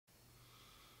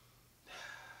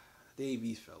Dave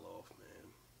East fell off, man.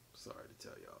 Sorry to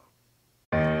tell y'all.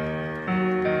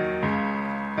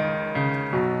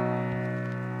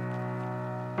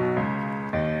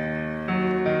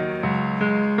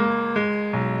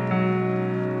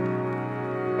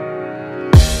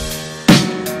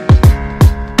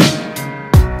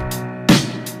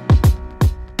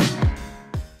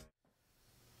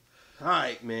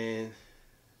 Alright, man.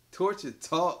 Torture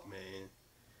talk, man.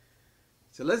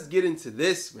 So let's get into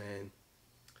this, man.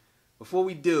 Before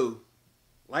we do,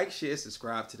 like, share,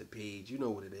 subscribe to the page. You know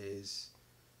what it is.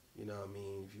 You know what I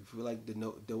mean? If you feel like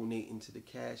donating to the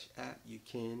Cash App, you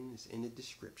can. It's in the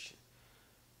description.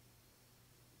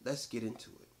 Let's get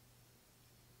into it.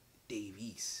 Dave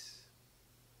East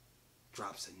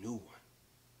drops a new one.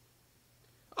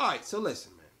 Alright, so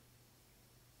listen, man.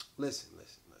 Listen.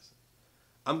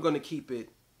 I'm going to keep it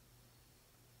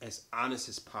as honest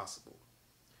as possible.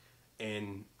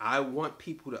 And I want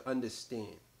people to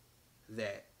understand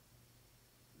that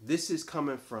this is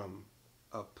coming from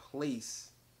a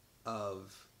place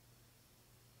of,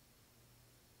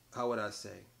 how would I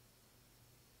say,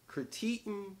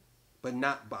 critiquing but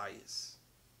not bias.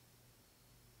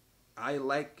 I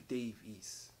like Dave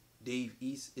East. Dave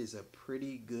East is a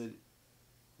pretty good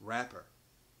rapper.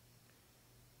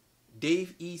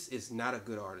 Dave East is not a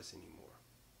good artist anymore.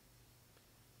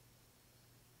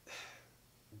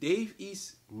 Dave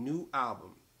East's new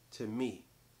album, to me,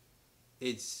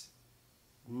 it's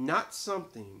not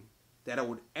something that I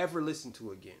would ever listen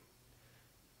to again.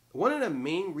 One of the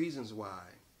main reasons why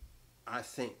I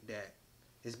think that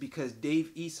is because Dave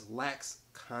East lacks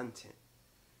content.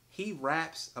 He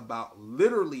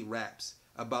literally raps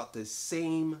about the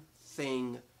same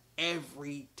thing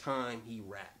every time he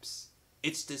raps.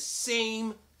 It's the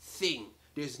same thing.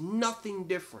 There's nothing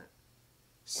different.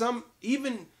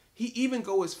 He even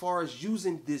go as far as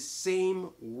using the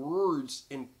same words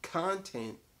and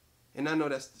content. And I know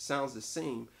that sounds the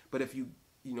same, but if you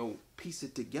piece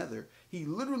it together, he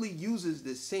literally uses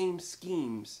the same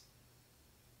schemes.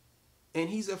 And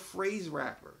he's a phrase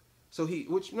rapper. So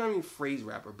phrase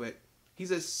rapper, but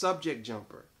he's a subject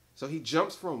jumper. So he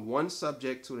jumps from one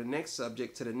subject to the next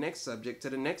subject, to the next subject, to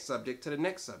the next subject, to the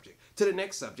next subject, to the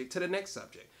next subject, to the next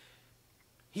subject.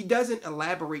 He doesn't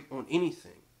elaborate on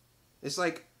anything. It's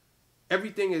like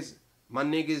everything is my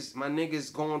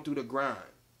niggas going through the grind.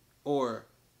 Or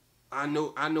I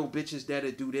know bitches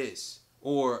that'll do this.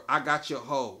 Or I got your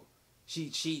hoe.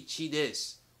 She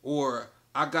this. Or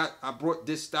I brought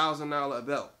this $1,000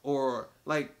 belt. Or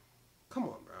like, come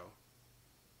on, bro.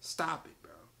 Stop it,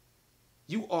 bro.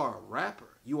 You are a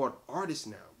rapper. You are an artist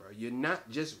now, bro. You're not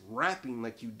just rapping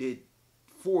like you did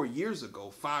 4 years ago,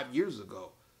 5 years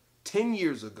ago, 10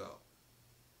 years ago.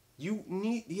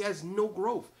 He has no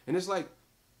growth. And it's like,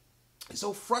 it's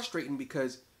so frustrating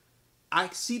because I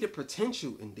see the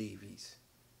potential in Dave East,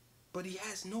 but he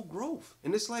has no growth.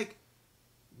 And it's like,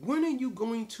 when are you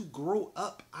going to grow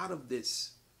up out of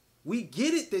this? We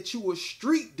get it that you a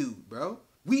street dude, bro.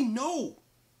 We know.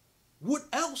 What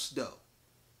else, though?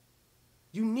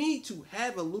 You need to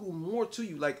have a little more to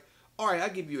you. Like, all right, I'll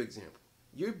give you an example.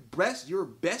 Your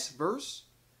best verse,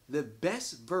 the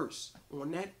best verse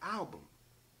on that album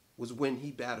was when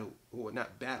he battled, or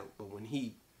not battled, but when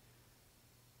he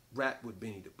rapped with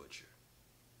Benny the Butcher.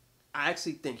 I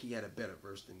actually think he had a better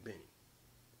verse than Benny.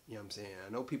 You know what I'm saying?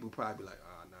 I know people probably be like,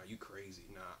 oh, nah, you crazy.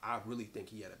 Nah, I really think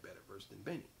he had a better verse than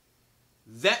Benny.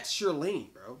 That's your lane,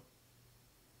 bro.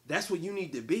 That's what you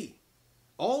need to be.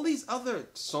 All these other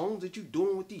songs that you're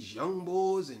doing with these young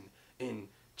boys and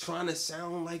trying to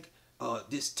sound like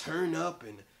this turn up,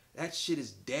 and that shit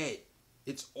is dead.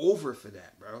 It's over for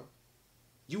that, bro.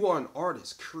 You are an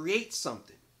artist. Create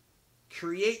something.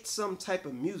 Create some type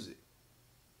of music.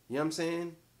 You know what I'm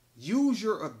saying? Use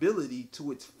your ability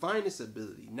to its finest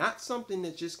ability. Not something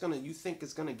that's just you think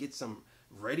is gonna get some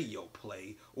radio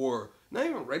play, or not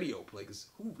even radio play, because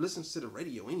who listens to the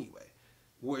radio anyway?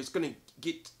 Where it's gonna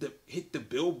hit the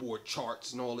Billboard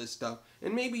charts and all this stuff.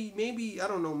 And maybe I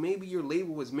don't know, maybe your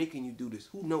label is making you do this.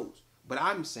 Who knows? But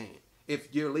I'm saying,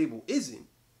 if your label isn't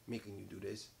making you do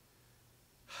this,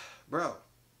 bro,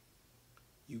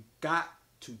 you got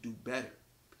to do better.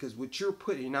 Because what you're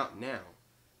putting out now,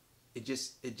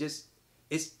 it's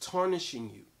tarnishing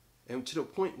you. And to the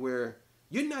point where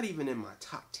you're not even in my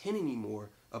top 10 anymore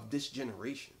of this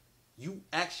generation. You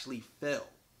actually fell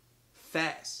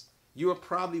fast. You're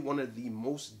probably one of the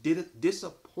most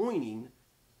disappointing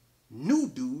new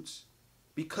dudes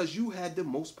because you had the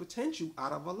most potential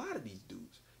out of a lot of these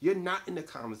dudes. You're not in the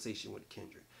conversation with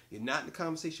Kendrick. You're not in the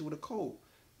conversation with a Cole.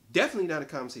 Definitely not in the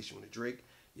conversation with a Drake.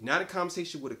 You're not in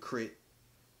conversation with a Crit.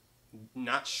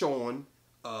 Not Sean.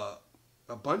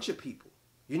 a bunch of people.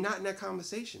 You're not in that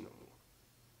conversation no more.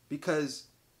 Because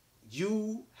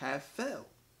you have failed.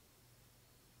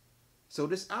 So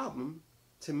this album,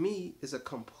 to me, is a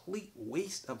complete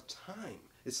waste of time.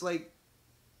 It's like,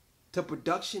 the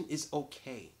production is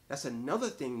okay. That's another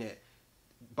thing that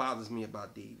bothers me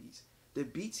about Davies. The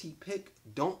beats he picked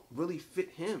don't really fit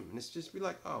him. And it's just be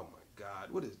like, oh my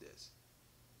God, what is this?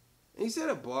 And he said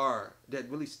a bar that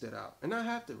really stood out. And I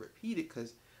have to repeat it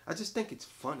because I just think it's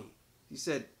funny. He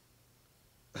said,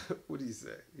 what did he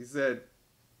say? He said,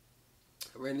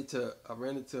 I ran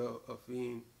into a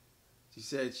fiend. She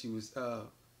said she was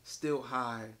still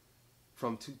high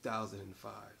from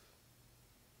 2005.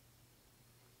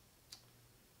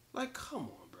 Like, come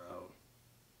on, bro.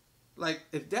 Like,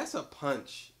 if that's a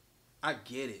punch, I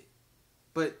get it.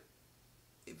 But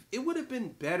it would have been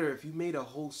better if you made a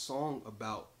whole song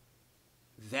about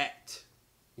that.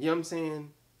 You know what I'm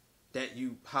saying? That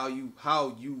how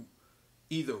you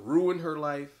either ruined her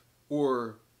life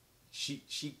or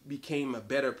she became a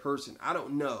better person. I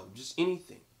don't know. Just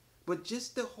anything. But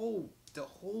just the whole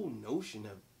notion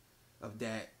of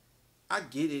that, I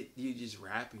get it, you're just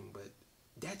rapping, but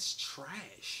that's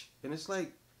trash. And it's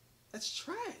like, that's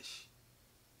trash.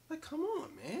 Like, come on,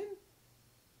 man.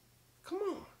 Come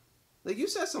on. Like, you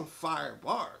said some fire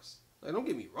bars. Like, don't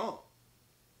get me wrong.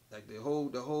 Like, the whole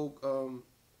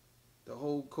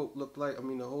coat looked like,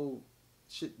 the whole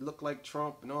shit looked like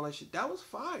Trump and all that shit. That was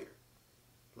fire.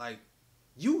 Like,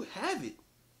 you have it.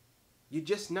 You're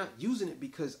just not using it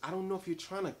because I don't know if you're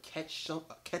trying to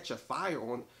catch a fire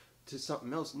on to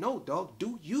something else. No, dog,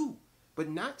 do you. But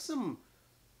not some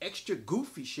extra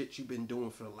goofy shit you've been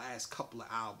doing for the last couple of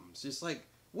albums. Just like,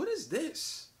 what is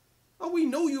this? Oh, we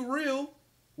know you're real.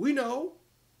 We know.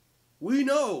 We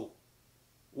know.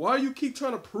 Why you keep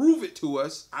trying to prove it to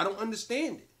us? I don't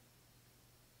understand it.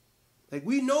 Like,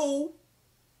 we know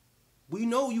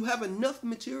you have enough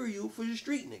material for your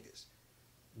street niggas.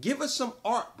 Give us some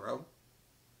art, bro.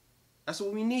 That's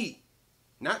what we need.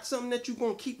 Not something that you're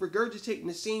going to keep regurgitating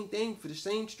the same thing for the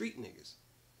same street niggas.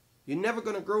 You're never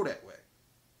going to grow that way.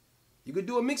 You could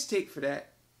do a mixtape for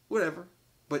that. Whatever.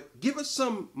 But give us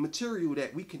some material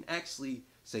that we can actually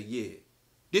say, yeah,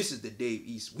 this is the Dave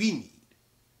East we need.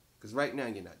 Because right now,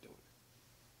 you're not doing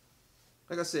it.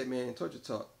 Like I said, man, Torture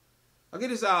Talk. I get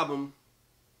this album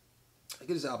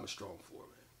a strong 4, man.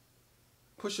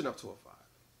 Pushing up to a 5.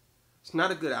 It's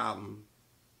not a good album.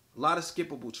 A lot of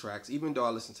skippable tracks, even though I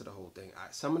listened to the whole thing.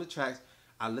 Some of the tracks,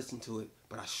 I listened to it,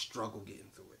 but I struggle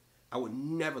getting through it. I would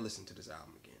never listen to this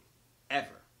album again.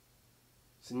 Ever.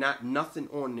 It's nothing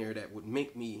on there that would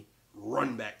make me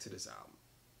run back to this album.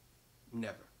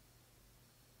 Never.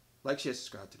 Like, share,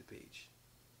 subscribe to the page.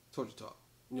 Torture Talk.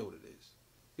 You know what it is.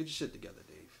 Get your shit together,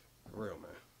 Dave. For real,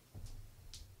 man.